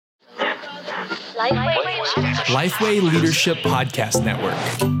Lifeway Leadership Podcast Network.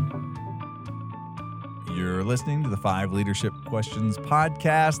 You're listening to the 5 Leadership Questions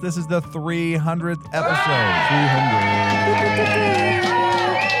Podcast. This is the 300th episode.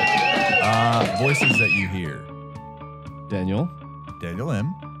 300. Voices that you hear. Daniel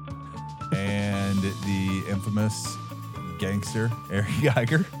M. And the infamous gangster, Eric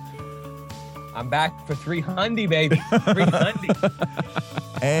Geiger. I'm back for 300, baby. 300.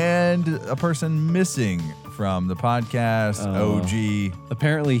 And a person missing from the podcast, OG.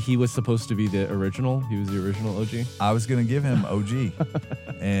 Apparently, he was supposed to be the original. He was the original OG. I was going to give him OG,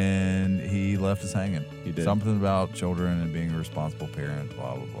 and he left us hanging. He did. Something about children and being a responsible parent,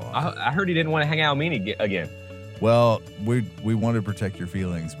 blah, blah, blah. I heard he didn't want to hang out with me again. Well, we want to protect your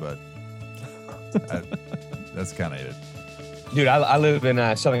feelings, but that's kind of it. Dude, I live in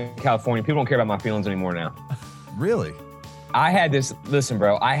Southern California. People don't care about my feelings anymore now. Really? I had this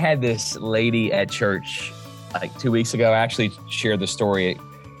lady at church like 2 weeks ago. I actually shared the story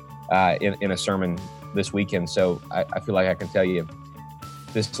in a sermon this weekend, so I feel like I can tell you.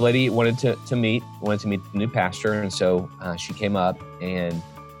 This lady wanted to meet the new pastor, and so she came up and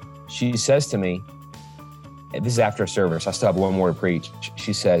she says to me, this is after service, I still have one more to preach.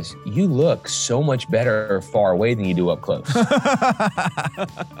 She says, "You look so much better far away than you do up close."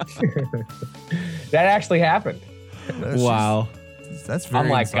 That actually happened. Wow. That's very I'm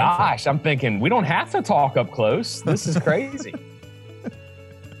like, insightful. gosh, I'm thinking, we don't have to talk up close. This is crazy.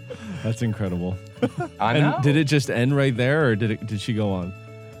 That's incredible. I know. And did it just end right there, or did she go on?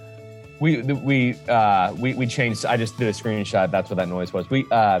 We changed. I just did a screenshot. That's what that noise was.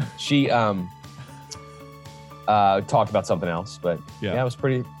 She talked about something else, but yeah, it was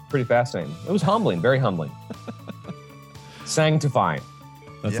pretty fascinating. It was humbling, very humbling. Sanctifying.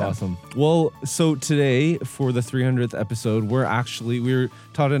 That's awesome. Well, so today for the 300th episode,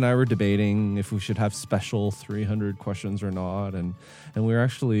 Todd and I were debating if we should have special 300 questions or not, and we were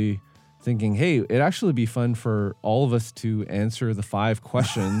actually thinking, hey, it'd actually be fun for all of us to answer the 5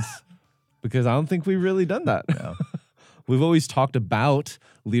 questions because I don't think we've really done that. No. We've always talked about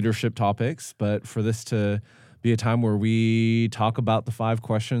leadership topics, but for this to be a time where we talk about the 5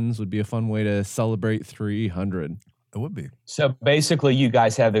 questions would be a fun way to celebrate 300. It would be. So basically, you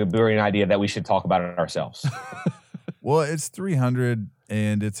guys have the brilliant idea that we should talk about it ourselves. Well, it's 300,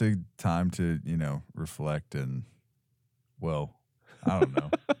 and it's a time to, reflect and, well, I don't know.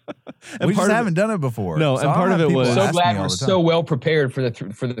 We just haven't done it before. No, so and part of it was So glad we're so well prepared for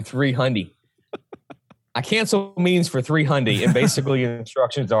the 300. I cancel meetings for 300, and basically the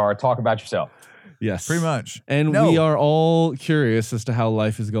instructions are talk about yourself. Yes. Pretty much. And we are all curious as to how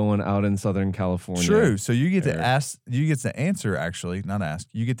life is going out in Southern California. True. So you get to answer, actually, not ask.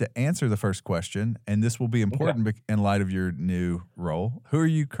 You get to answer the first question, and this will be important in light of your new role. Who are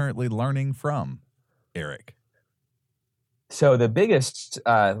you currently learning from, Eric? So the biggest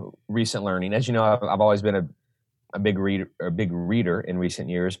recent learning, as you know, I've always been a big reader in recent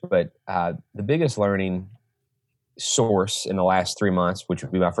years, but the biggest learning source in the last 3 months, which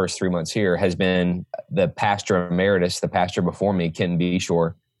would be my first 3 months here, has been the pastor emeritus, the pastor before me, Ken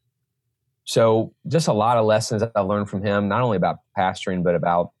Beshore. So just a lot of lessons I learned from him, not only about pastoring, but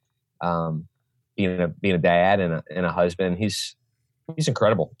about being a dad and a husband. He's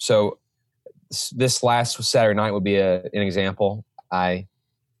incredible. So this last Saturday night would be an example. I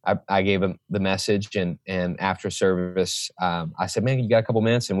gave him the message, and after service, I said, "Man, you got a couple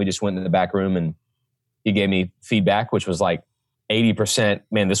minutes?" And we just went in the back room, and he gave me feedback, which was like 80%,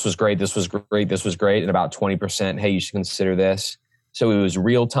 "Man, this was great, this was great, this was great," and about 20%, "Hey, you should consider this." So it was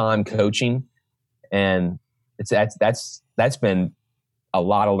real time coaching, and that's been a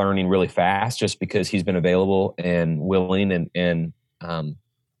lot of learning really fast, just because he's been available and willing, and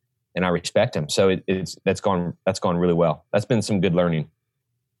I respect him. So that's gone really well. That's been some good learning.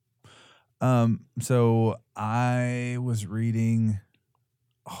 So I was reading.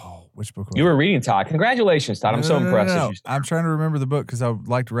 Oh, which book? You were reading, Todd. Congratulations, Todd. I'm so impressed. No. I'm trying to remember the book because I would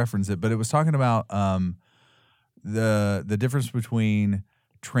like to reference it, but it was talking about the difference between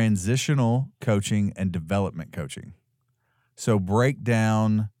transitional coaching and development coaching. So break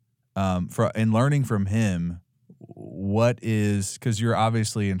down and learning from him what is, because you're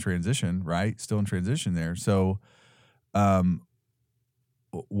obviously in transition, right? Still in transition there. So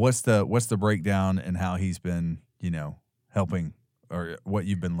what's the breakdown and how he's been, helping, or what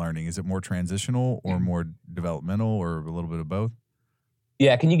you've been learning? Is it more transitional or more developmental, or a little bit of both?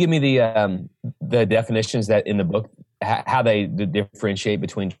 Yeah. Can you give me the definitions that in the book, how they differentiate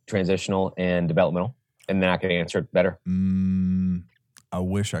between transitional and developmental? And then I can answer it better. I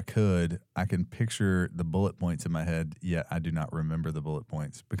wish I could. I can picture the bullet points in my head, yet I do not remember the bullet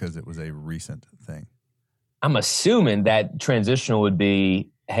points because it was a recent thing. I'm assuming that transitional would be,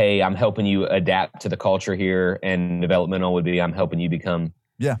 hey, I'm helping you adapt to the culture here, and developmental would be, I'm helping you become,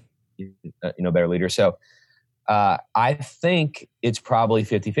 a better leader. So I think it's probably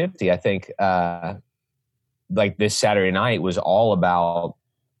 50-50. I think like this Saturday night was all about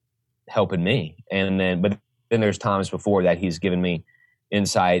helping me, but then there's times before that he's given me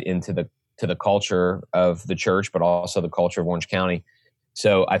insight into the culture of the church, but also the culture of Orange County.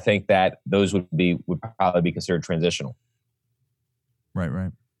 So I think that those would probably be considered transitional.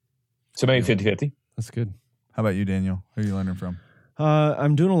 Right. So maybe 50-50. That's good. How about you, Daniel? Who are you learning from?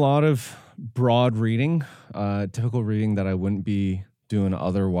 I'm doing a lot of broad reading, typical reading that I wouldn't be doing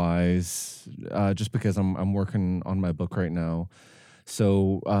otherwise, just because I'm working on my book right now.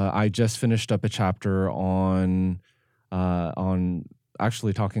 So I just finished up a chapter on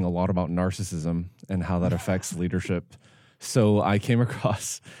actually talking a lot about narcissism and how that affects leadership. So I came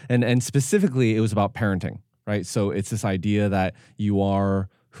across, and specifically it was about parenting, right? So it's this idea that you are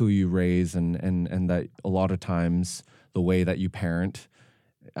who you raise, and that a lot of times the way that you parent,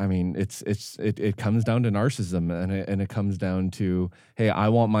 I mean, it comes down to narcissism, and it comes down to, hey, I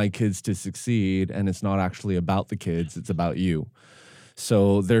want my kids to succeed, and it's not actually about the kids, it's about you.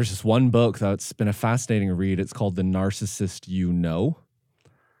 So there's this one book that's been a fascinating read. It's called The Narcissist You Know.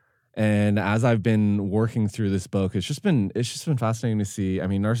 And as I've been working through this book, it's just been fascinating to see. I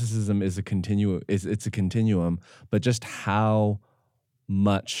mean, narcissism is it's a continuum, but just how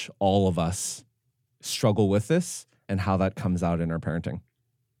much all of us struggle with this and how that comes out in our parenting.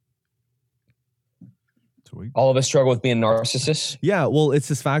 Sweet. All of us struggle with being narcissists. Yeah, well, it's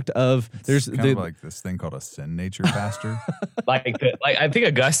this fact of there's kind of like this thing called a sin nature pastor. like I think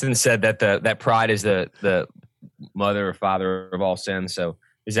Augustine said that that pride is the mother or father of all sins. So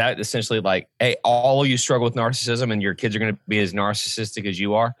is that essentially like, hey, all of you struggle with narcissism, and your kids are going to be as narcissistic as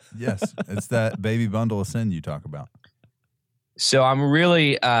you are? Yes, it's that baby bundle of sin you talk about. So I'm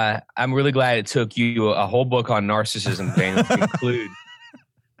really glad it took you a whole book on narcissism, Daniel, to conclude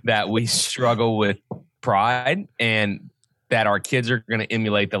that we struggle with pride, and that our kids are going to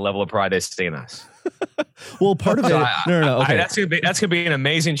emulate the level of pride they see in us. Well, part of it. No. Okay, that's gonna be an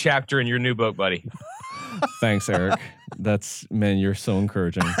amazing chapter in your new book, buddy. Thanks, Eric. Man, you're so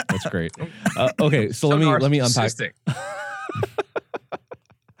encouraging. That's great. Okay, so let me unpack.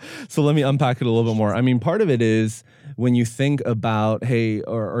 So let me unpack it a little bit more. I mean, part of it is when you think about, hey,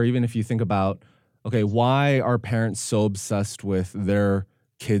 or even if you think about, okay, why are parents so obsessed with their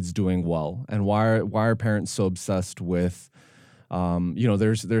kids doing well, and why are parents so obsessed with,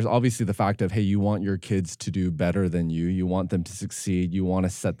 there's obviously the fact of, hey, you want your kids to do better than you want them to succeed, you want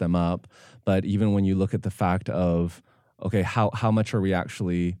to set them up, but even when you look at the fact of, okay, how much are we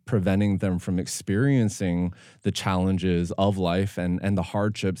actually preventing them from experiencing the challenges of life and the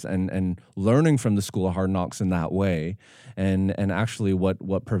hardships and learning from the school of hard knocks in that way, and actually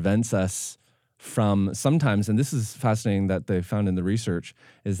what prevents us from sometimes, and this is fascinating that they found in the research,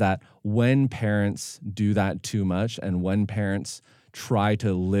 is that when parents do that too much, and when parents try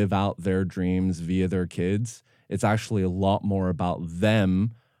to live out their dreams via their kids, it's actually a lot more about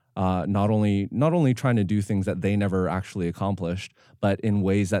them not only trying to do things that they never actually accomplished, but in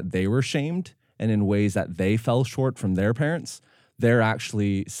ways that they were shamed and in ways that they fell short from their parents. They're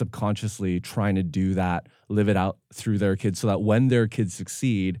actually subconsciously trying to do that, live it out through their kids, so that when their kids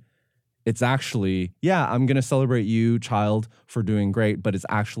succeed, it's actually, yeah, I'm going to celebrate you, child, for doing great, but it's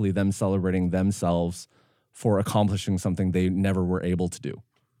actually them celebrating themselves for accomplishing something they never were able to do.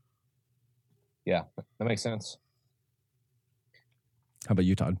 Yeah, that makes sense. How about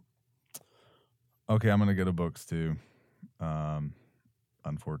you, Todd? Okay, I'm going to go to books too,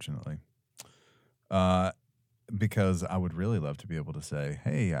 unfortunately. Because I would really love to be able to say,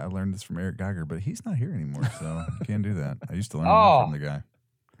 hey, I learned this from Eric Geiger, but he's not here anymore, so I can't do that. I used to learn that from the guy.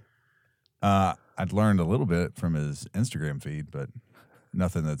 I'd learned a little bit from his Instagram feed, but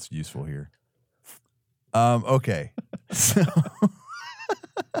nothing that's useful here. Okay. So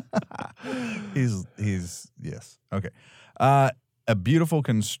he's yes. Okay. A beautiful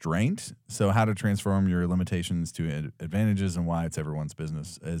constraint. So how to transform your limitations to advantages and why it's everyone's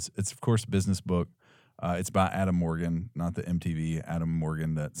business. It's of course a business book. It's by Adam Morgan, not the MTV Adam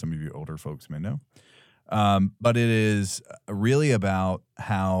Morgan that some of you older folks may know. But it is really about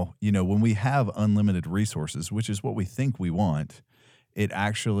how, when we have unlimited resources, which is what we think we want, it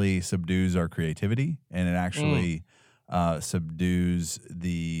actually subdues our creativity, and it actually subdues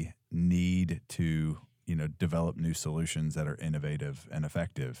the need to, develop new solutions that are innovative and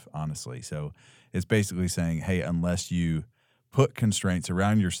effective, honestly. So it's basically saying, hey, unless you put constraints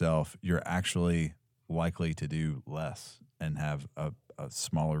around yourself, you're actually likely to do less and have a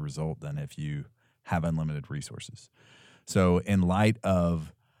smaller result than if you have unlimited resources. So in light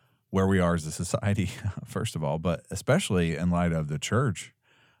of where we are as a society, first of all, but especially in light of the church,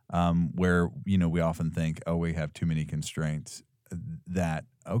 where, we often think, oh, we have too many constraints, that,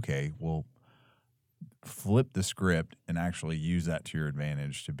 okay, well, flip the script and actually use that to your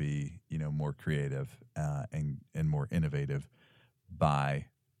advantage to be, more creative and more innovative by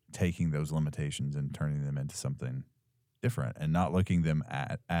taking those limitations and turning them into something different and not looking them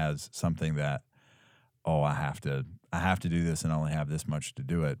at as something that, oh, I have to do this and I only have this much to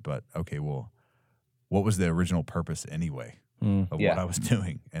do it. But okay, well, what was the original purpose anyway of what I was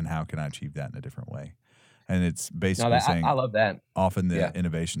doing, and how can I achieve that in a different way? And it's basically saying, I love that. Often the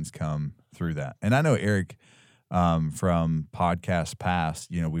innovations come through that. And I know Eric, from podcasts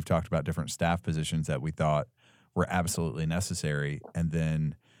past, we've talked about different staff positions that we thought were absolutely necessary, and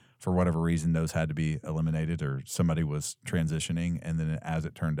then for whatever reason, those had to be eliminated, or somebody was transitioning, and then as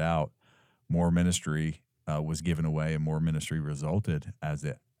it turned out, more ministry was given away, and more ministry resulted as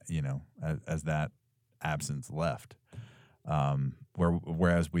it, as that absence left.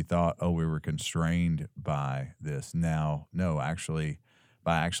 Whereas we thought, oh, we were constrained by this. Now, no, actually,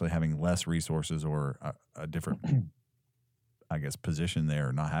 by actually having less resources or a different, I guess, position there,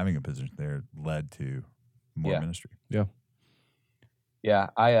 or not having a position there, led to more ministry. Yeah. Yeah,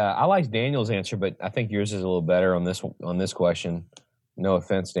 I like Daniel's answer, but I think yours is a little better on this question. No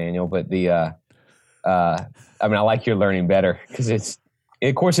offense, Daniel, but I like your learning better because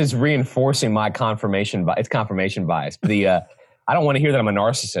of course, it's reinforcing my confirmation bias. It's confirmation bias. I don't want to hear that I'm a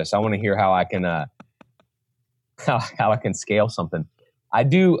narcissist. I want to hear how I can how I can scale something. I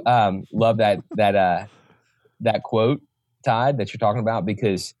do love that quote, Todd, that you're talking about,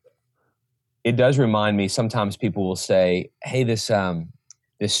 because it does remind me. Sometimes people will say, "Hey, this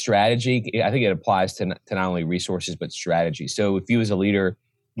strategy." I think it applies to not only resources but strategy. So if you as a leader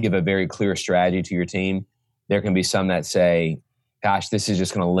give a very clear strategy to your team, there can be some that say, "Gosh, this is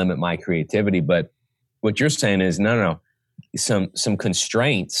just going to limit my creativity." But what you're saying is, no. Some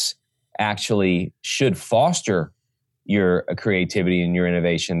constraints actually should foster your creativity and your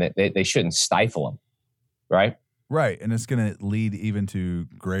innovation. That they shouldn't stifle them, right? Right, and it's going to lead even to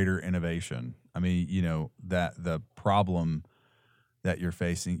greater innovation. I mean, that the problem that you're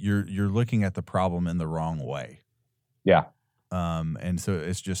facing, you're looking at the problem in the wrong way. Yeah. And so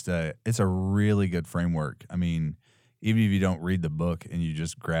it's a really good framework. I mean, even if you don't read the book and you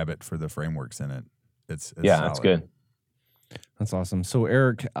just grab it for the frameworks in it, it's solid. That's good. That's awesome. So,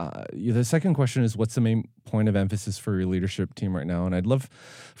 Eric, the second question is, what's the main point of emphasis for your leadership team right now? And I'd love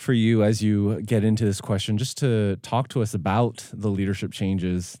for you, as you get into this question, just to talk to us about the leadership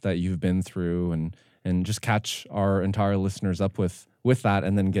changes that you've been through, and just catch our entire listeners up with that,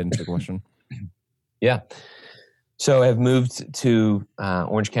 and then get into the question. Yeah. So I've moved to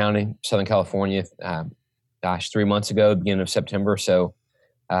Orange County, Southern California, 3 months ago, beginning of September. So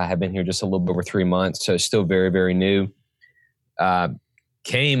I have been here just a little bit over 3 months. So it's still very, very new.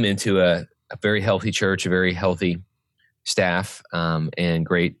 Came into a very healthy church, a very healthy staff, and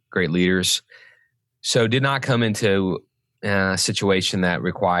great leaders. So did not come into a situation that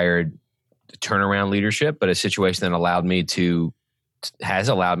required turnaround leadership, but a situation that has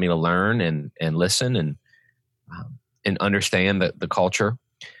allowed me to learn and listen and understand the culture.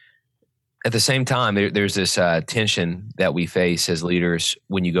 At the same time, there's this tension that we face as leaders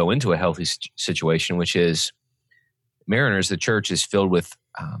when you go into a healthy situation, which is Mariners, the church is filled with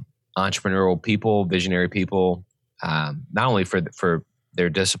entrepreneurial people, visionary people, not only for their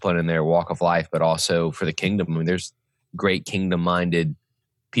discipline and their walk of life, but also for the kingdom. I mean, there's great kingdom-minded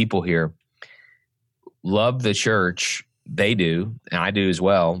people here. Love the church. They do, and I do as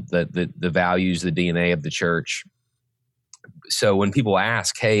well, the values, the DNA of the church. So when people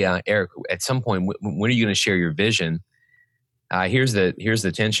ask, "Hey, Eric, at some point, when are you going to share your vision?" Here's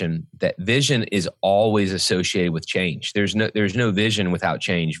the tension: that vision is always associated with change. There's no vision without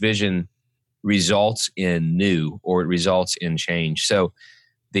change. Vision results in new, or it results in change. So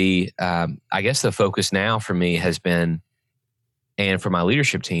I guess the focus now for me has been, and for my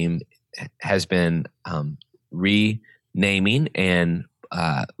leadership team, has been renaming and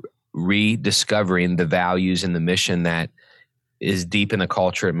rediscovering the values and the mission that is deep in the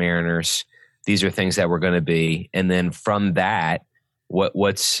culture at Mariners. These are things that we're going to be, and then from that,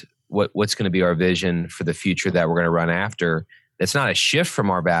 what's going to be our vision for the future that we're going to run after? It's not a shift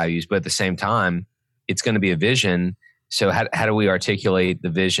from our values, but at the same time, it's going to be a vision. So how do we articulate the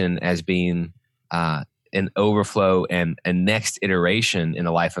vision as being an overflow and a next iteration in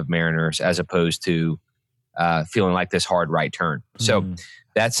the life of Mariners, as opposed to feeling like this hard right turn. So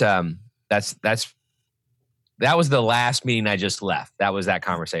that was the last meeting I just left. That was that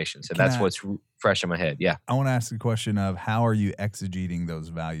conversation. So that's what's fresh in my head. Yeah. I want to ask the question of how are you exegeting those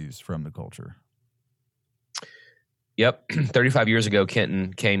values from the culture? Yep. 35 years ago,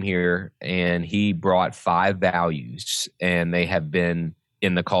 Kenton came here and he brought 5 values, and they have been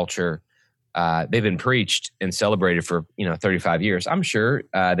in the culture. They've been preached and celebrated for 35 years. I'm sure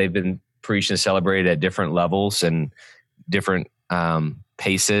they've been preached and celebrated at different levels and different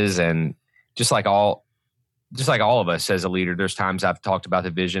paces, and just like all of us as a leader, there's times I've talked about the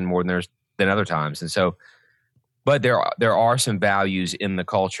vision more than other times, and so, but there are some values in the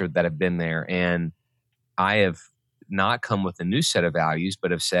culture that have been there, and I have not come with a new set of values,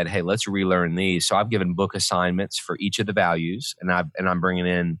 but have said, hey, let's relearn these. So I've given book assignments for each of the values, and I'm bringing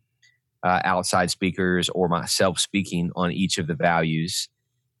in outside speakers or myself speaking on each of the values,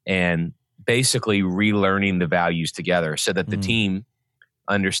 and basically relearning the values together so that the team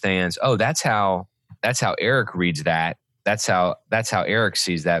understands, oh, that's how Eric reads that. That's how Eric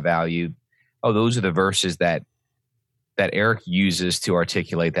sees that value. Oh, those are the verses that Eric uses to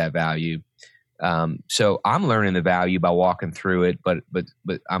articulate that value. So I'm learning the value by walking through it, but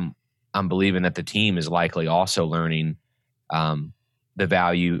I'm believing that the team is likely also learning the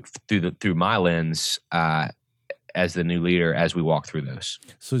value through my lens as the new leader as we walk through those.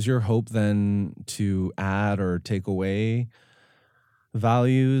 So is your hope then to add or take away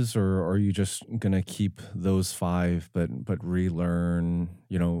values, or are you just going to keep those 5 but relearn,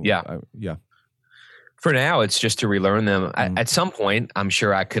 Yeah. Yeah. For now, it's just to relearn them. At some point, I'm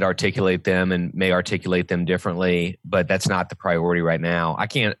sure I could articulate them and may articulate them differently, but that's not the priority right now.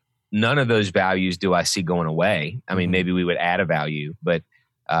 None of those values do I see going away. I mean, maybe we would add a value, but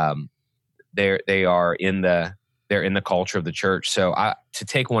they're in the culture of the church. So to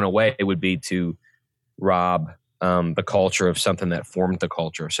take one away, it would be to rob the culture of something that formed the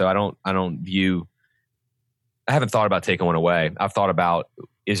culture. So I haven't thought about taking one away. I've thought about,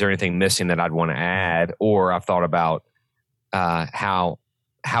 is there anything missing that I'd want to add? Or I've thought about how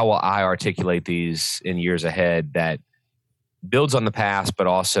will I articulate these in years ahead that builds on the past, but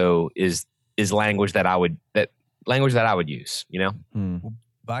also is language that I would use. Well,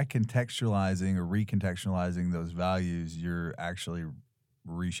 by contextualizing or recontextualizing those values, you're actually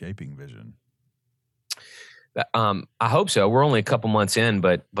reshaping vision. I hope so. We're only a couple months in,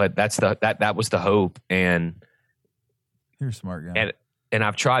 but that was the hope, and you're a smart guy. And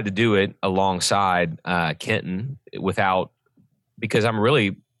I've tried to do it alongside Kenton because I'm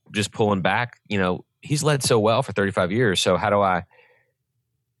really just pulling back. He's led so well for 35 years. So how do I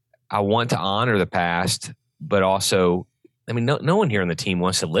want to honor the past, but also, I mean, no one here on the team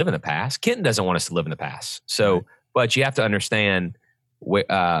wants to live in the past. Kenton doesn't want us to live in the past. So, right. But you have to understand what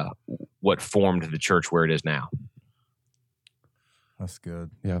formed the church where it is now. That's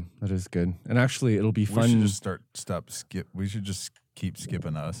good. Yeah, that is good. And actually, it'll be fun. We should just we should just keep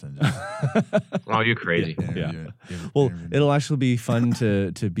skipping us and just. Oh, you're crazy. Yeah. Well, it'll actually be fun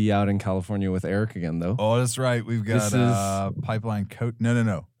to be out in California with Eric again, though. Oh, that's right. We've got pipeline coach.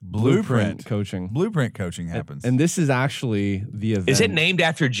 No. Blueprint coaching. Blueprint coaching happens. And this is actually the event. Is it named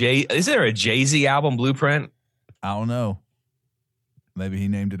after Is there a Jay-Z album, Blueprint? I don't know. Maybe he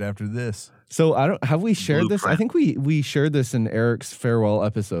named it after this. So have we shared Blueprint. This? I think we shared this in Eric's farewell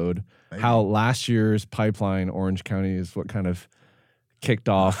episode. Maybe. How last year's pipeline, Orange County, is what kind of kicked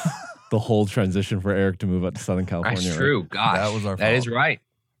off the whole transition for Eric to move up to Southern California. That's true. Right? Gosh, that was our fault. That is right.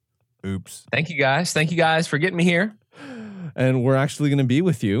 Oops. Thank you guys for getting me here. And we're actually going to be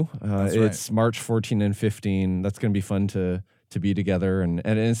with you. It's right. March 14 and 15. That's going to be fun to be together, and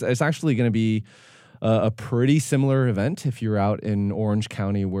it's actually going to be a pretty similar event if you're out in Orange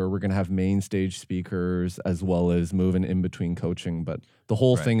County, where we're going to have main stage speakers as well as moving in between coaching. But the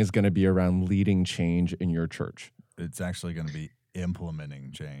whole thing is going to be around leading change in your church. It's actually going to be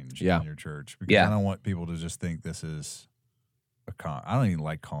implementing change in your church, because I don't want people to just think this is I don't even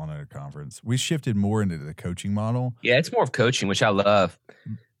like calling it a conference. We shifted more into the coaching model. Yeah, it's more of coaching, which I love.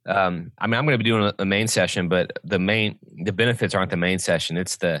 I mean, I'm going to be doing a main session, but the benefits aren't the main session.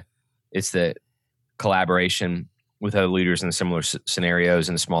 It's the collaboration with other leaders in similar scenarios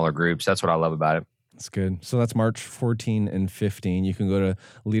and smaller groups. That's what I love about it. That's good. So that's March 14 and 15. You can go to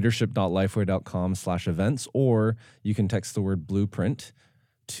leadership.lifeway.com/events, or you can text the word blueprint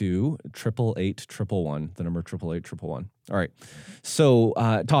to 888-111, the number 888-111. All right. So,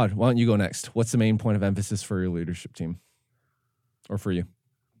 Todd, why don't you go next? What's the main point of emphasis for your leadership team, or for you?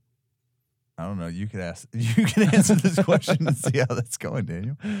 I don't know. You can answer this question and see how that's going,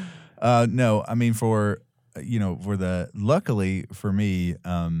 Daniel. No, I mean, luckily for me,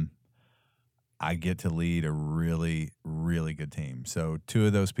 I get to lead a really, really good team. So 2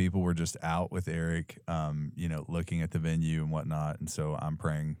 of those people were just out with Eric, looking at the venue and whatnot. And so I'm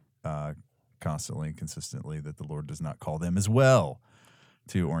praying constantly and consistently that the Lord does not call them as well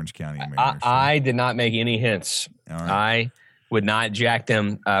to Orange County Mariners. I did not make any hints. All right. I would not jack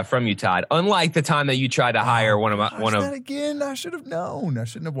them from you, Todd. Unlike the time that you tried to hire one of that again. I should have known. I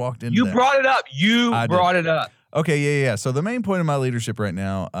shouldn't have walked into you that. brought it up. You brought it up. Okay, yeah. So the main point of my leadership right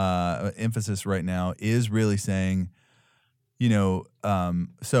now, emphasis right now, is really saying,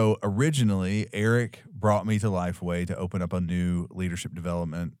 so originally Eric brought me to Lifeway to open up a new leadership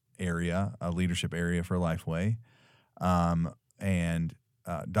development area, a leadership area for Lifeway. And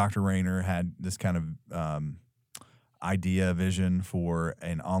Dr. Rayner had this kind of vision for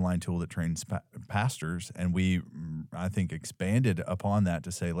an online tool that trains pastors. And we, I think, expanded upon that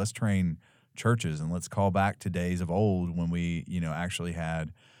to say, let's train churches and let's call back to days of old when we, actually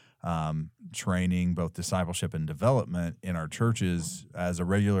had training, both discipleship and development in our churches as a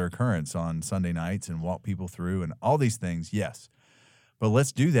regular occurrence on Sunday nights and walk people through and all these things. Yes. But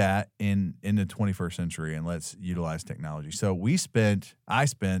let's do that in the 21st century and let's utilize technology. So I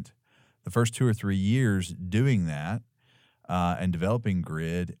spent the first 2 or 3 years doing that and developing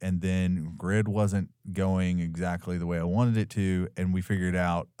Grid, and then Grid wasn't going exactly the way I wanted it to, and we figured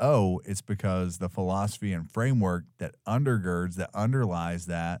out, it's because the philosophy and framework that undergirds, that underlies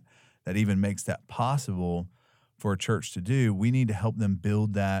that even makes that possible for a church to do, we need to help them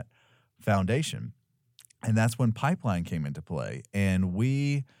build that foundation. And that's when Pipeline came into play. And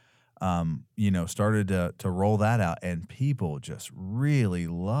we, started to roll that out. And people just really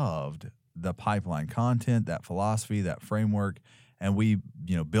loved the Pipeline content, that philosophy, that framework. And we,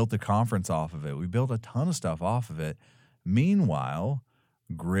 built a conference off of it. We built a ton of stuff off of it. Meanwhile,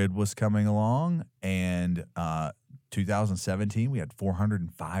 Grid was coming along. And 2017, we had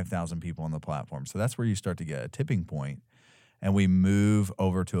 405,000 people on the platform. So that's where you start to get a tipping point. And we move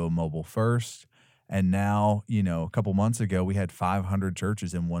over to a mobile first. And now, a couple months ago, we had 500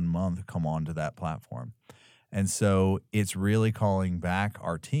 churches in 1 month come onto that platform. And so it's really calling back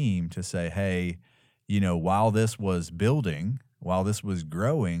our team to say, hey, while this was building, while this was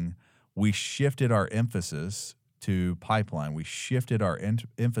growing, we shifted our emphasis to Pipeline. We shifted our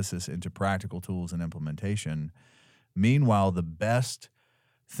emphasis into practical tools and implementation. Meanwhile, the best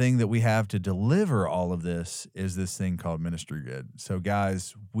thing that we have to deliver all of this is this thing called Ministry Grid. So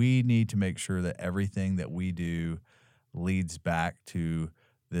guys, we need to make sure that everything that we do leads back to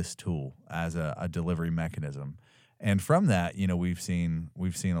this tool as a delivery mechanism. And from that, we've seen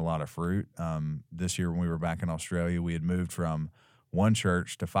a lot of fruit. This year when we were back in Australia, we had moved from 1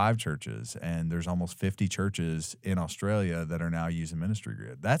 church to 5 churches, and there's almost 50 churches in Australia that are now using Ministry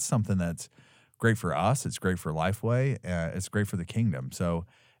Grid. That's something that's great for us. It's great for Lifeway. It's great for the kingdom. So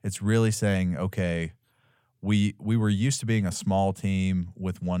it's really saying, okay, we were used to being a small team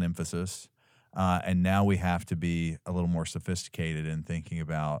with one emphasis, and now we have to be a little more sophisticated in thinking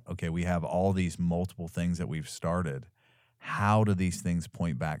about, okay, we have all these multiple things that we've started. How do these things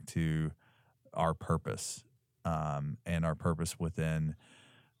point back to our purpose and our purpose within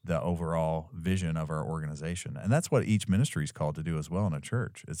the overall vision of our organization? And that's what each ministry is called to do as well in a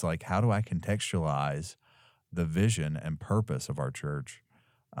church. It's like, how do I contextualize the vision and purpose of our church?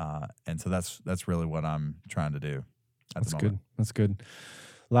 And so that's really what I'm trying to do at the moment. That's good.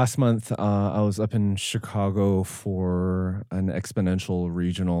 Last month, I was up in Chicago for an exponential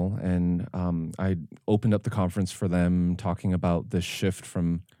regional, and I opened up the conference for them, talking about the shift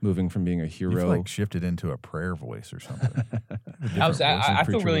from moving from being a hero. You've like shifted into a prayer voice or something. I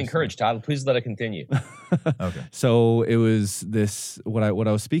feel really encouraged, Todd. Please let it continue. Okay. So it was this. What I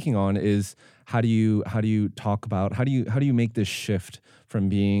was speaking on is how do you make this shift from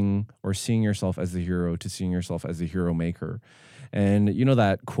being or seeing yourself as the hero to seeing yourself as a hero maker. And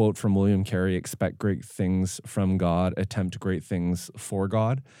that quote from William Carey, expect great things from God, attempt great things for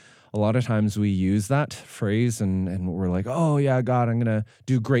God. A lot of times we use that phrase and we're like, oh yeah, God, I'm going to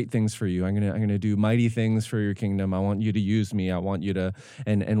do great things for you. I'm going to do mighty things for your kingdom. I want you to use me. I want you to,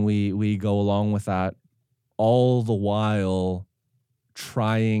 and we go along with that, all the while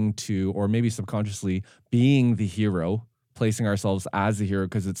trying to, or maybe subconsciously being the hero, placing ourselves as the hero,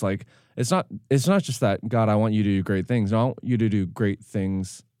 because it's like, it's not just that, God, I want you to do great things. No, I want you to do great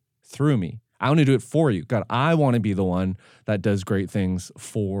things through me. I want to do it for you. God, I want to be the one that does great things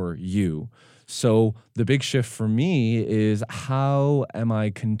for you. So the big shift for me is, how am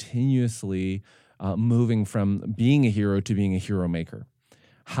I continuously moving from being a hero to being a hero maker?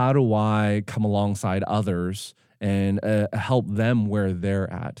 How do I come alongside others and help them where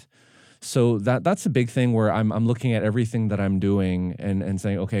they're at? So that's a big thing where I'm looking at everything that I'm doing and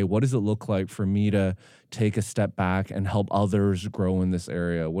saying, okay, what does it look like for me to take a step back and help others grow in this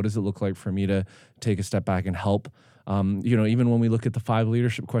area? What does it look like for me to take a step back and help, even when we look at the 5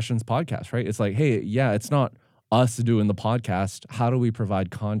 Leadership Questions podcast, right? It's like, hey, yeah, it's not us doing the podcast. How do we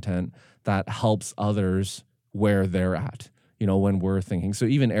provide content that helps others where they're at? When we're thinking. So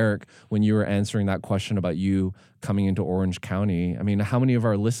even Eric, when you were answering that question about you coming into Orange County, I mean, how many of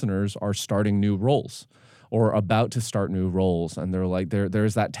our listeners are starting new roles or about to start new roles? And they're like,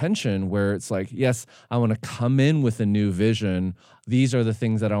 there's that tension where it's like, yes, I want to come in with a new vision. These are the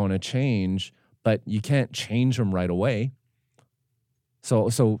things that I want to change, but you can't change them right away.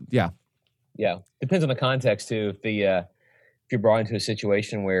 So yeah. Yeah. Depends on the context too. If you're brought into a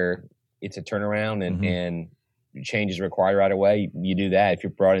situation where it's a turnaround and change is required right away, you do that. If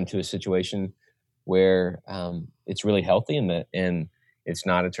you're brought into a situation where it's really healthy and it's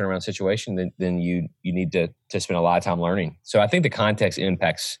not a turnaround situation, then you need to spend a lot of time learning. So I think the context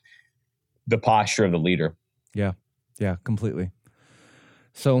impacts the posture of the leader. Yeah, completely.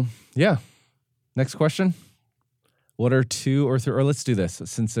 So yeah, next question. What are 2 or 3? Or let's do this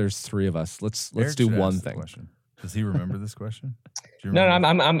since there's 3 of us. Let's do one thing. Question. Does he remember this question? No,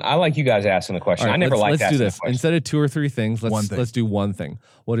 I like you guys asking the question. Right, I never liked asking do this. the question. Instead of 2 or 3 things, Let's do one thing.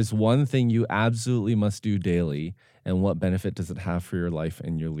 What is one thing you absolutely must do daily, and what benefit does it have for your life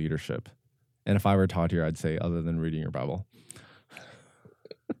and your leadership? And if I were Todd here, I'd say other than reading your Bible.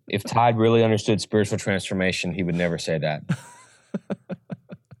 If Todd really understood spiritual transformation, he would never say that.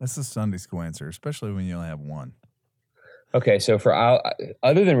 That's the Sunday school answer, especially when you only have one. Okay, so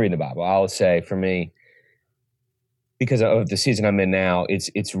other than reading the Bible, I'll say for me, because of the season I'm in now,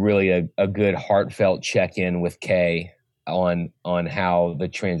 it's really a good heartfelt check-in with Kay on how the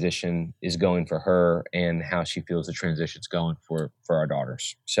transition is going for her and how she feels the transition's going for our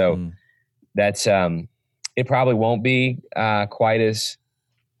daughters. So that's it probably won't be quite as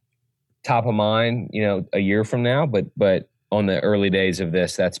top of mind, a year from now, but on the early days of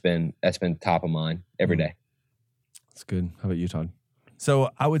this, that's been top of mind every day. That's good. How about you, Todd?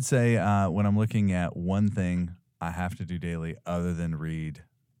 So I would say when I'm looking at one thing I have to do daily other than read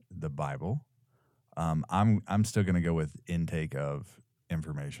the Bible, I'm still going to go with intake of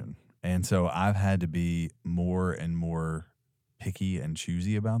information. And so I've had to be more and more picky and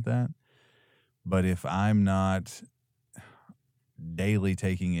choosy about that. But if I'm not daily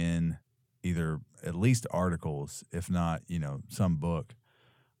taking in either at least articles, if not, some book,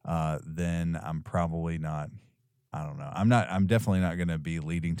 then I'm probably not, I don't know. I'm definitely not going to be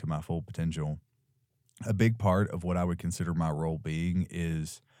leading to my full potential. A big part of what I would consider my role being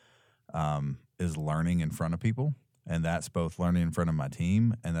is learning in front of people. And that's both learning in front of my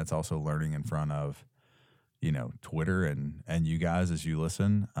team, and that's also learning in front of, Twitter and you guys as you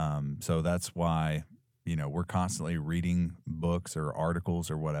listen. So that's why, we're constantly reading books or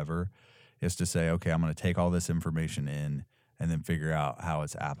articles or whatever, is to say, okay, I'm going to take all this information in and then figure out how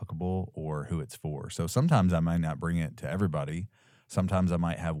it's applicable or who it's for. So sometimes I might not bring it to everybody. Sometimes I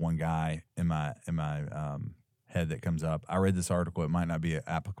might have one guy in my head that comes up. I read this article. It might not be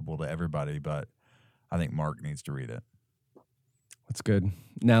applicable to everybody, but I think Mark needs to read it. That's good.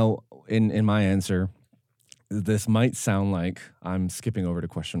 Now, in my answer, this might sound like I'm skipping over to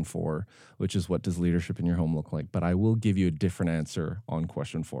question 4, which is what does leadership in your home look like? But I will give you a different answer on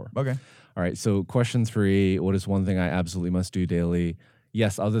question 4. Okay. All right. So question 3, what is one thing I absolutely must do daily?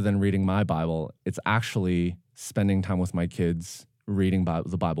 Yes, other than reading my Bible, it's actually spending time with my kids, reading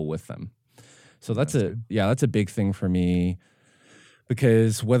the Bible with them. So that's a big thing for me,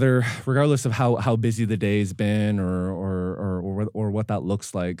 because regardless of how busy the day's been or what that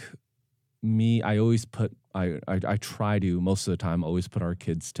looks like, I always I try to, most of the time, always put our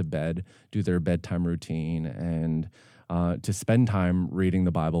kids to bed, do their bedtime routine, and to spend time reading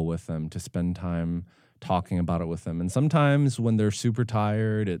the Bible with them, to spend time talking about it with them. And sometimes when they're super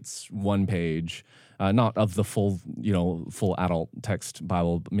tired, it's one page, not of the full adult text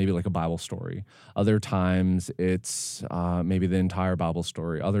Bible, maybe like a Bible story. Other times it's maybe the entire Bible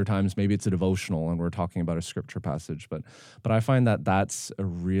story. Other times maybe it's a devotional and we're talking about a scripture passage. But I find that that's a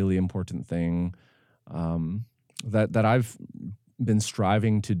really important thing that I've been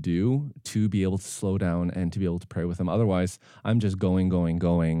striving to do, to be able to slow down and to be able to pray with them. Otherwise, I'm just going,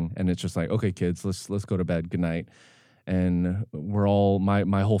 and it's just like, okay, kids, let's go to bed. Good night. And we're all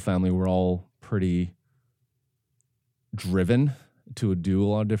my whole family. We're all pretty driven to do a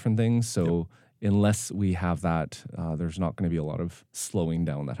lot of different things. So unless we have that, there's not going to be a lot of slowing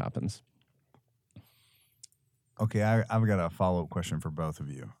down that happens. Okay, I've got a follow-up question for both of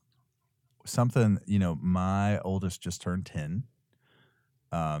you. Something, my oldest just turned 10.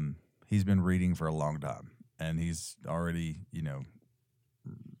 he's been reading for a long time, and he's already,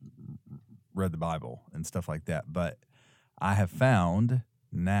 read the Bible and stuff like that. But I have found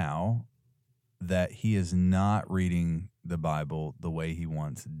now that he is not reading the Bible the way he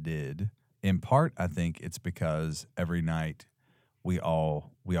once did. In part, I think it's because every night we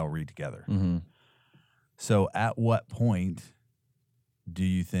all read together. Mm-hmm. So at what point do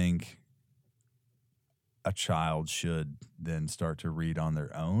you think a child should then start to read on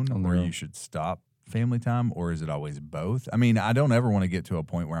their own, or you should stop family time, or is it always both? I mean, I don't ever want to get to a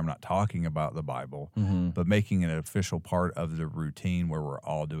point where I'm not talking about the Bible, but making it an official part of the routine where we're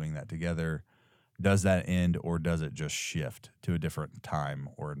all doing that together. Does that end, or does it just shift to a different time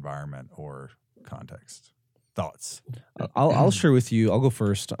or environment or context? Thoughts? I'll share with you. I'll go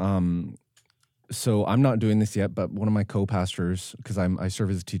first. So I'm not doing this yet, but one of my co-pastors, because I serve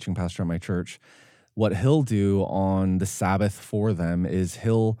as a teaching pastor at my church, what he'll do on the Sabbath for them is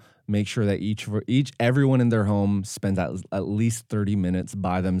he'll make sure that everyone in their home spends at least 30 minutes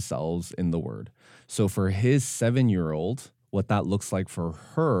by themselves in the Word. So for his 7-year-old, what that looks like for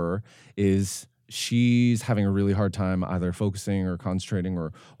her is she's having a really hard time either focusing or concentrating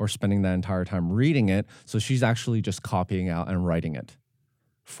or spending that entire time reading it. So she's actually just copying out and writing it.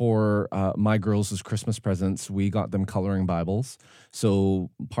 For my girls' as Christmas presents, we got them coloring Bibles. So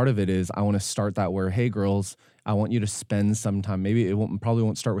part of it is I want to start that where, hey, girls, I want you to spend some time. Maybe probably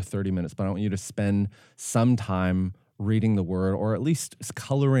won't start with 30 minutes, but I want you to spend some time reading the Word, or at least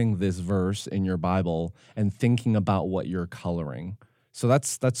coloring this verse in your Bible and thinking about what you're coloring. So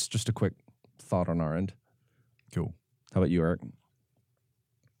that's just a quick thought on our end. Cool. How about you, Eric?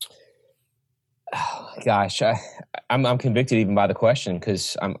 Gosh, I'm convicted even by the question,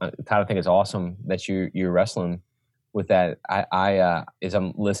 because I kind of think it's awesome that you're wrestling with that. I as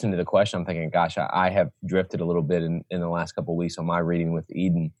I'm listening to the question, I'm thinking, gosh, I have drifted a little bit in the last couple of weeks on my reading with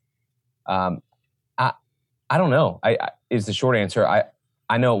Eden. I don't know. Is the short answer.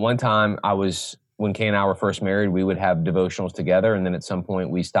 I know at one time when Kay and I were first married, we would have devotionals together, and then at some point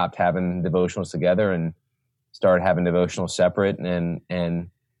we stopped having devotionals together and started having devotionals separate, and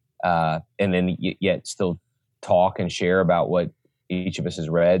then yet still talk and share about what each of us has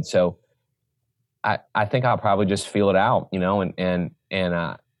read. So I think I'll probably just feel it out, and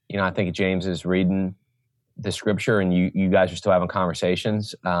I think James is reading the scripture, and you guys are still having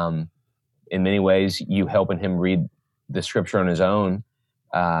conversations. In many ways, you helping him read the scripture on his own.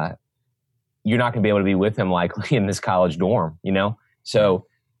 You're not going to be able to be with him likely in this college dorm, So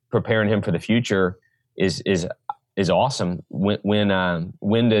preparing him for the future is awesome.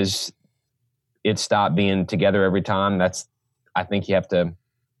 When does it stop being together every time? I think you have to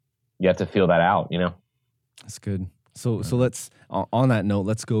feel that out, That's good. So let's, on that note,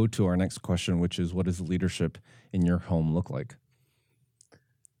 let's go to our next question, which is, what does leadership in your home look like?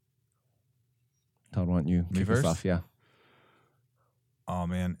 Todd, why don't you kick us off? Yeah. Oh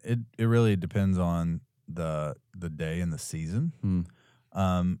man, it really depends on the day and the season.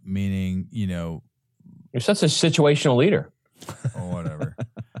 Meaning, you're such a situational leader. Or whatever.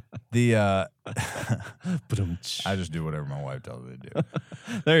 I just do whatever my wife tells me to do.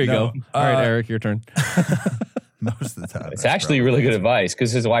 There you go. All right, Eric, your turn. Most of the time. It's actually really good advice,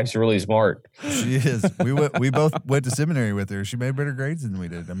 because his wife's really smart. She is. We both went to seminary with her. She made better grades than we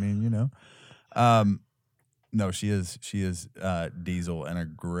did. I mean, no, she is Diesel, and a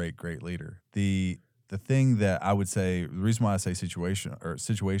great leader. The thing that I would say, the reason why I say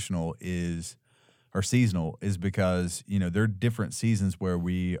situational is, or seasonal, is because, there are different seasons where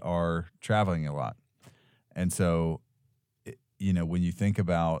we are traveling a lot. And so, when you think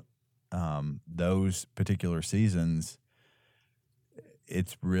about those particular seasons,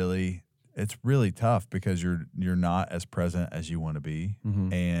 it's really tough, because you're not as present as you want to be.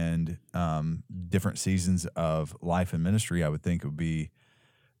 Mm-hmm. And different seasons of life and ministry, I would think would be,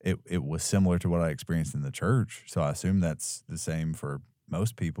 it was similar to what I experienced in the church. So I assume that's the same for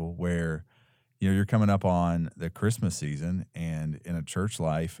most people, where you're coming up on the Christmas season, and in a church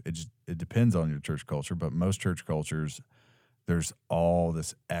life, it depends on your church culture, but most church cultures, there's all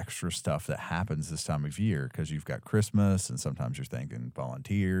this extra stuff that happens this time of year, because you've got Christmas, and sometimes you're thanking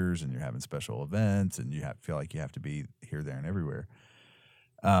volunteers, and you're having special events, and you feel like you have to be here, there, and everywhere.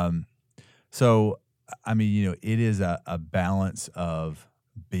 So, I mean, it is a balance of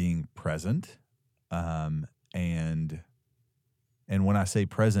being present, and when I say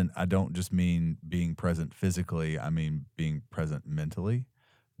present, I don't just mean being present physically. I mean being present mentally.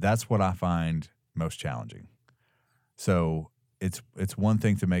 That's what I find most challenging. So it's one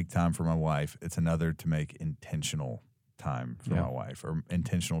thing to make time for my wife. It's another to make intentional time for my wife, or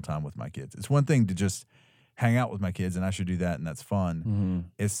intentional time with my kids. It's one thing to just hang out with my kids and I should do that and that's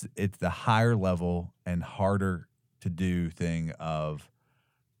fun. It's the higher level and harder to do thing of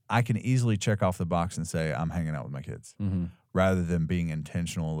I can easily check off the box and say I'm hanging out with my kids rather than being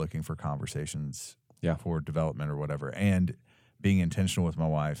intentional, looking for conversations for development or whatever, and being intentional with my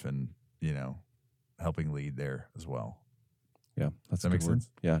wife and, you know, helping lead there as well. Yeah, that's Does that make sense?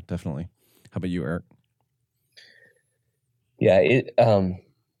 Yeah, definitely. How about you, Eric? Yeah,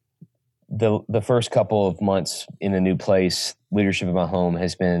 the first couple of months in a new place, leadership in my home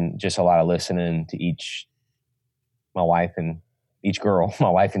has been just a lot of listening to my wife and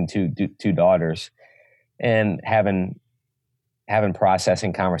two daughters, and having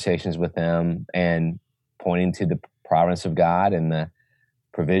processing conversations with them and pointing to the providence of God and the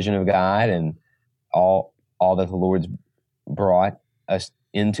provision of God and all that the Lord's brought us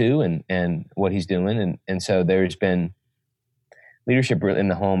into and what He's doing. And so there's been leadership in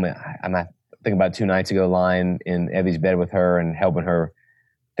the home. I'm thinking about 2 nights ago, lying in Evie's bed with her and helping her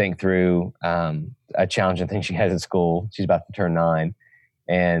think through a challenging thing she has at school. She's about to turn 9,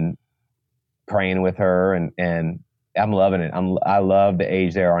 and praying with her, and I'm loving it. I love the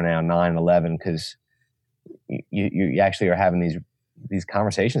age they are now, 9 and 11, because you actually are having these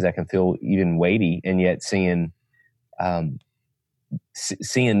conversations that can feel even weighty, and yet seeing them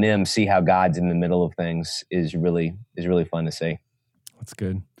see how God's in the middle of things is really fun to see. That's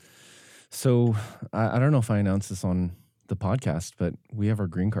good. So I don't know if I announced this on the podcast, but we have our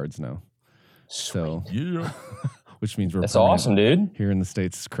green cards now. So which means we're that's awesome, dude. Here in the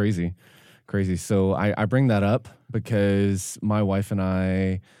States. It's crazy. So I bring that up because my wife and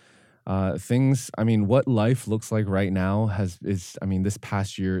I, what life looks like right now this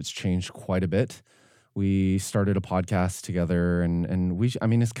past year, it's changed quite a bit. We started a podcast together and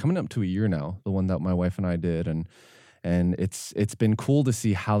it's coming up to a year now, the one that my wife and I did. And it's been cool to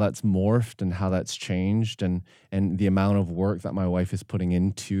see how that's morphed and how that's changed and the amount of work that my wife is putting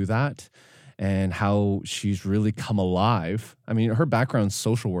into that and how she's really come alive. I mean, her background's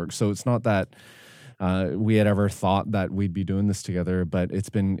social work, so it's not that we had ever thought that we'd be doing this together, but it's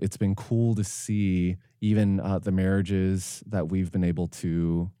been cool to see even the marriages that we've been able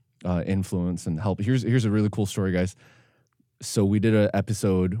to influence and help. Here's a really cool story, guys. So we did an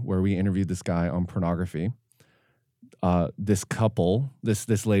episode where we interviewed this guy on pornography. This couple,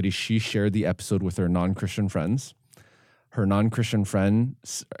 this lady, she shared the episode with her non-Christian friends. Her non-Christian friend,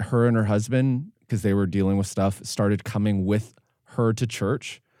 her and her husband, because they were dealing with stuff, started coming with her to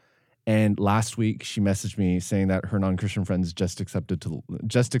church. And last week, she messaged me saying that her non-Christian friends just accepted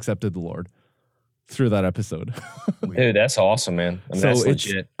the Lord through that episode. Dude, that's awesome, man. That's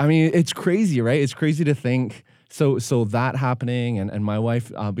legit. It's crazy, right? It's crazy to think. So that happening and my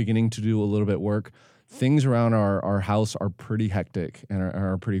wife beginning to do a little bit work. Things around our house are pretty hectic and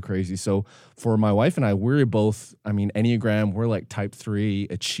are pretty crazy. So for my wife and I, we're both, Enneagram, we're like type 3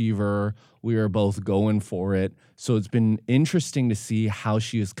 achiever. We are both going for it. So it's been interesting to see how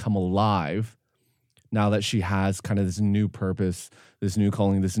she has come alive now that she has kind of this new purpose, this new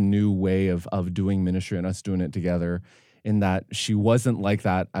calling, this new way of doing ministry and us doing it together, in that she wasn't like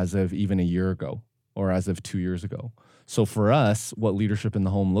that as of even a year ago or as of 2 years ago. So for us, what leadership in the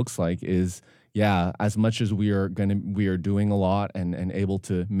home looks like is, yeah, as much as we are doing a lot and able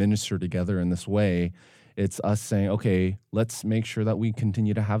to minister together in this way, it's us saying, okay, let's make sure that we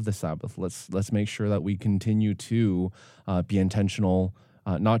continue to have the Sabbath. Let's make sure that we continue to be intentional,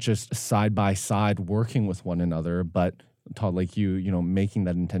 not just side by side working with one another, but Todd, like you making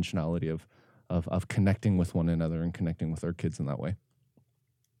that intentionality of connecting with one another and connecting with our kids in that way.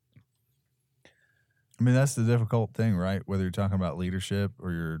 That's the difficult thing, right? Whether you're talking about leadership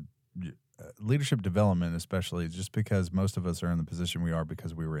or your leadership development, especially, just because most of us are in the position we are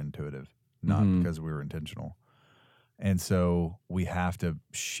because we were intuitive, not because we were intentional. And so we have to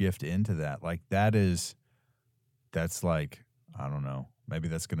shift into that. Like that's like, I don't know, maybe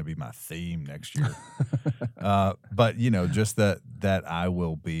that's going to be my theme next year. But just that I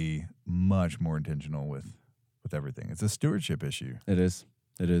will be much more intentional with everything. It's a stewardship issue. It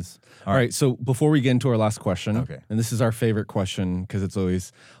is. All right. So before we get into our last question, okay, and this is our favorite question because it's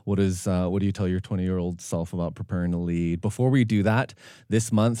always, what do you tell your 20-year-old self about preparing to lead? Before we do that,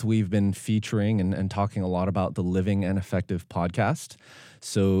 this month we've been featuring and talking a lot about the Living and Effective podcast.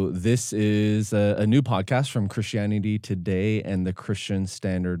 So this is a new podcast from Christianity Today and the Christian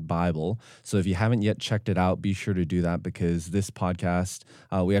Standard Bible. So if you haven't yet checked it out, be sure to do that, because this podcast,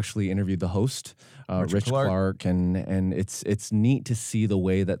 we actually interviewed the host, Rich Clark, and it's neat to see the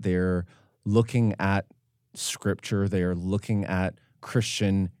way that they're looking at Scripture. They are looking at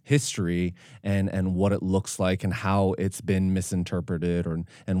Christian history and what it looks like and how it's been misinterpreted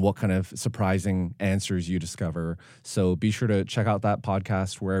and what kind of surprising answers you discover. So be sure to check out that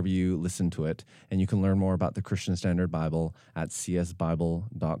podcast wherever you listen to it, and you can learn more about the Christian Standard Bible at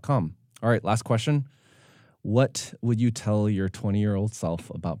csbible.com. All right, last question. What would you tell your 20-year-old self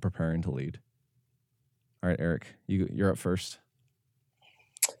about preparing to lead? All right, Eric, you're up first.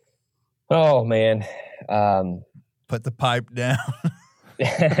 Oh, man. Put the pipe down.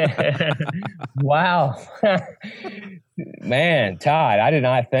 Wow. Man, Todd, I did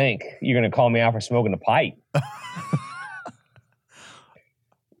not think you're going to call me out for smoking the pipe.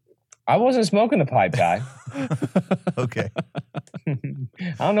 I wasn't smoking the pipe, Todd. Okay. I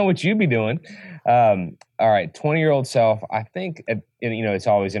don't know what you'd be doing. All right, 20-year-old self. I think, it's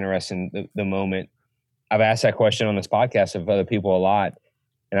always interesting, the moment. I've asked that question on this podcast of other people a lot,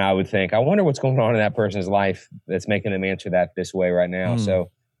 and I would think, I wonder what's going on in that person's life that's making them answer that this way right now.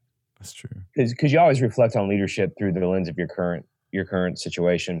 So that's true. Because you always reflect on leadership through the lens of your current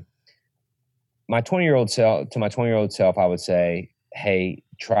situation. To my 20-year-old self, I would say, hey,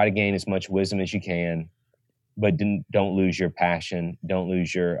 try to gain as much wisdom as you can, but don't lose your passion. Don't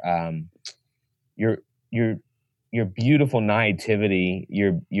lose your beautiful naivety,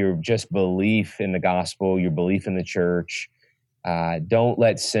 your just belief in the gospel, your belief in the church. Don't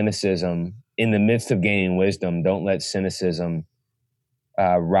let cynicism, in the midst of gaining wisdom, don't let cynicism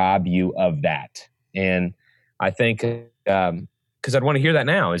rob you of that. And I think, because I'd want to hear that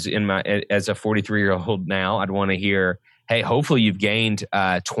now, as a 43-year-old now, I'd want to hear, hey, hopefully you've gained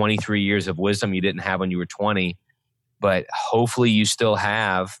 23 years of wisdom you didn't have when you were 20, but hopefully you still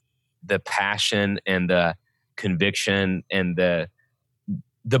have the passion and the conviction and the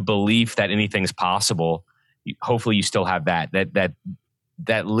belief that anything's possible. Hopefully you still have that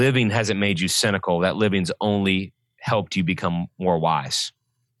living hasn't made you cynical. That living's only helped you become more wise.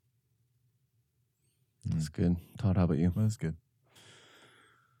 That's good. Todd, how about you? That's good.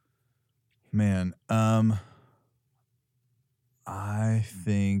 Man, I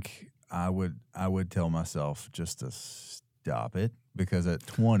think I would tell myself just to stop it, because at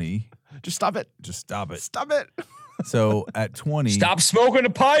 20, Just stop it. just stop it. Stop it. So at 20, Stop smoking the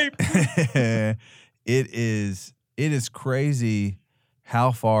pipe. it is crazy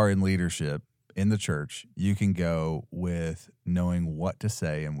how far in leadership in the church you can go with knowing what to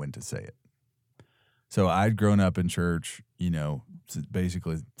say and when to say it. So I'd grown up in church,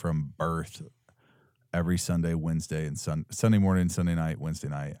 basically from birth. Every Sunday, Wednesday, and Sunday morning, Sunday night, Wednesday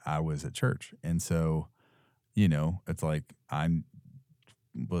night, I was at church. And so, it's like I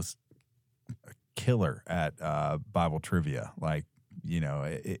was a killer at Bible trivia. Like,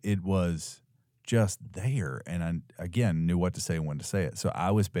 it was just there. And I, again, knew what to say and when to say it. So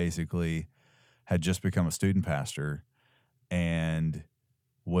I was had just become a student pastor and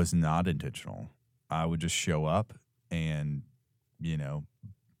was not intentional. I would just show up and,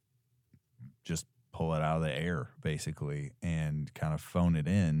 just pull it out of the air, basically, and kind of phone it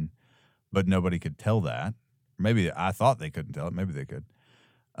in. But nobody could tell that. Maybe I thought they couldn't tell it. Maybe they could.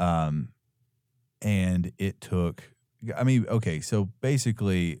 And it took, okay, so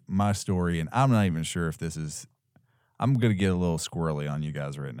basically my story, and I'm not even sure if this is, I'm going to get a little squirrely on you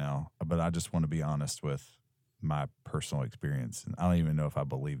guys right now, but I just want to be honest with my personal experience. And I don't even know if I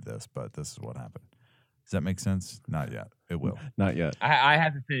believe this, but this is what happened. Does that make sense? Not yet. It will. Not yet. I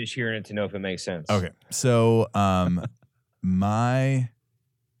have to finish hearing it to know if it makes sense. Okay. So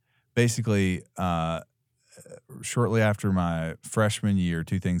shortly after my freshman year,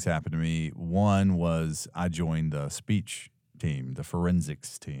 two things happened to me. One was I joined the speech team, the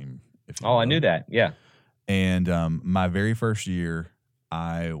forensics team. I knew that. Yeah. And my very first year,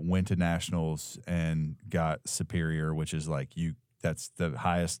 I went to nationals and got superior, which is like that's the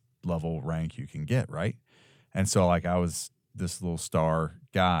highest level rank you can get, right? And so I was this little star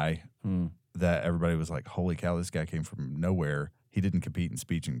guy that everybody was like, holy cow, this guy came from nowhere. He didn't compete in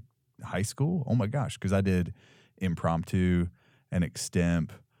speech in high school. Oh my gosh. Because I did impromptu and extemp,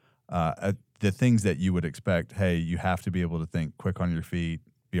 the things that you would expect. Hey, you have to be able to think quick on your feet,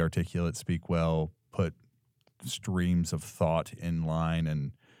 be articulate, speak well, put streams of thought in line,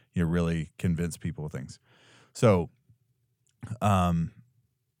 and really convince people of things. So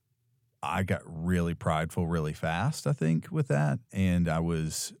I got really prideful really fast, I think, with that. And I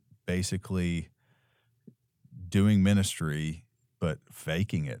was basically doing ministry, but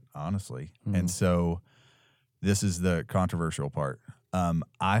faking it, honestly. Mm-hmm. And so this is the controversial part.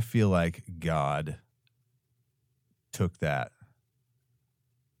 I feel like God took that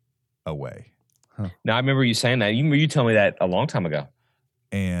away. Now, I remember you saying that. You told me that a long time ago.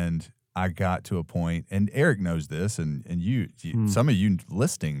 And I got to a point, and Eric knows this, and you some of you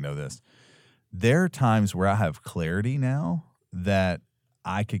listening know this. There are times where I have clarity now that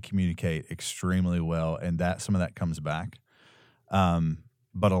I could communicate extremely well, and that some of that comes back.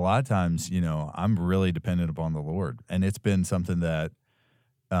 But a lot of times, I'm really dependent upon the Lord, and it's been something that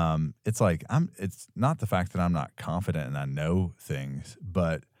it's like it's not the fact that I'm not confident and I know things,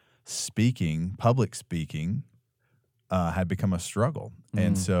 but public speaking, had become a struggle.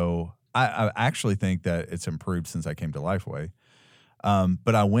 And so I actually think that it's improved since I came to Lifeway.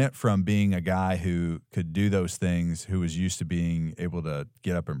 But I went from being a guy who could do those things, who was used to being able to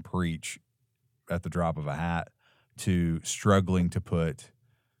get up and preach at the drop of a hat, to struggling to put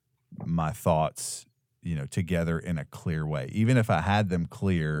my thoughts, together in a clear way. Even if I had them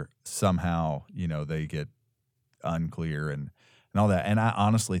clear, somehow, they get unclear and all that. And I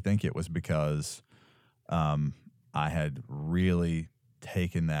honestly think it was because I had really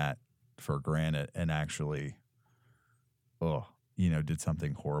taken that for granted and actually, did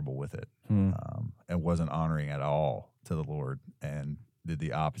something horrible with it, and wasn't honoring at all to the Lord, and did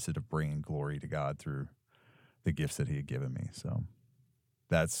the opposite of bringing glory to God through the gifts that He had given me. So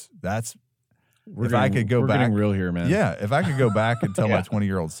that's. I could go back, getting real here, man. Yeah, if I could go back and tell my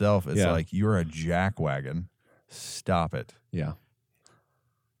 20-year-old self, it's like, you're a jackwagon. Stop it. Yeah.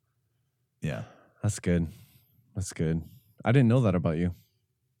 Yeah. That's good. I didn't know that about you.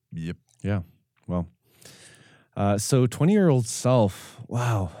 Yep. Yeah. Well, so 20-year-old self.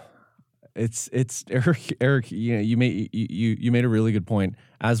 Wow. It's Eric. You made a really good point.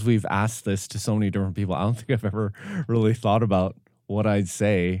 As we've asked this to so many different people, I don't think I've ever really thought about what I'd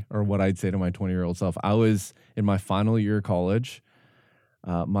say to my 20-year-old self. I was in my final year of college.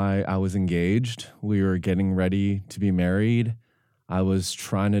 I was engaged. We were getting ready to be married. I was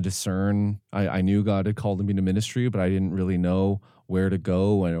trying to discern. I knew God had called me to ministry, but I didn't really know where to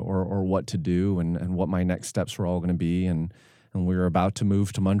go or what to do and what my next steps were all going to be. And we were about to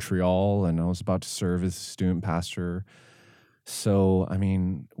move to Montreal, and I was about to serve as a student pastor. So,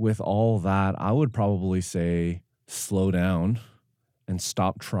 with all that, I would probably say slow down and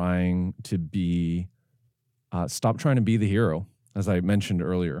stop trying to be the hero, as I mentioned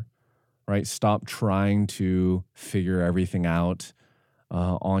earlier, right? Stop trying to figure everything out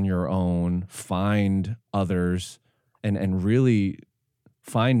on your own. Find others and really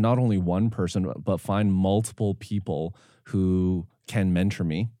find not only one person, but find multiple people who can mentor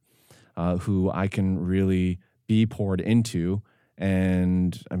me, who I can really be poured into.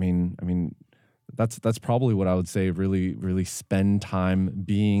 And that's probably what I would say. Really, really spend time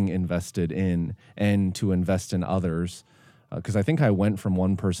being invested in, and to invest in others. Because I think I went from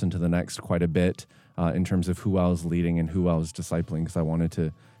one person to the next quite a bit in terms of who I was leading and who I was discipling, because I wanted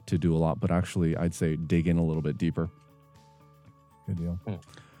to do a lot. But actually, I'd say dig in a little bit deeper. Good deal.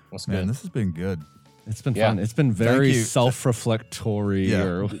 That's Man, good. this has been good. It's been fun. It's been very you. self-reflectory.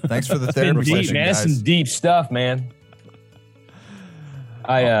 Yeah. Thanks for the It's been therapy deep, session, man. That's guys. some deep stuff, man.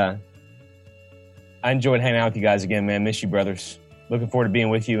 I enjoyed hanging out with you guys again, man. Miss you, brothers. Looking forward to being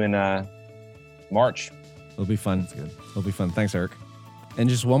with you in March. It'll be fun. That's good. It'll be fun. Thanks, Eric. And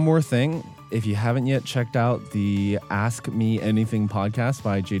just one more thing. If you haven't yet checked out the Ask Me Anything podcast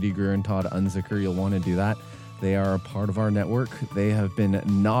by JD Greer and Todd Unzicker, you'll want to do that. They are a part of our network. They have been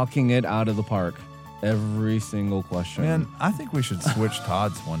knocking it out of the park. Every single question. Man, I think we should switch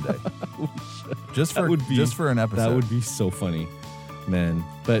Todd's one day. Just for an episode. That would be so funny, man.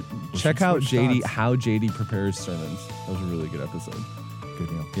 But check out JD, how JD prepares sermons. That was a really good episode. Good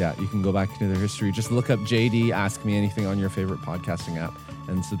deal. Yeah, you can go back into their history. Just look up JD, Ask Me Anything on your favorite podcasting app,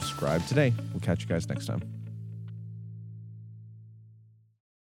 and subscribe today. We'll catch you guys next time.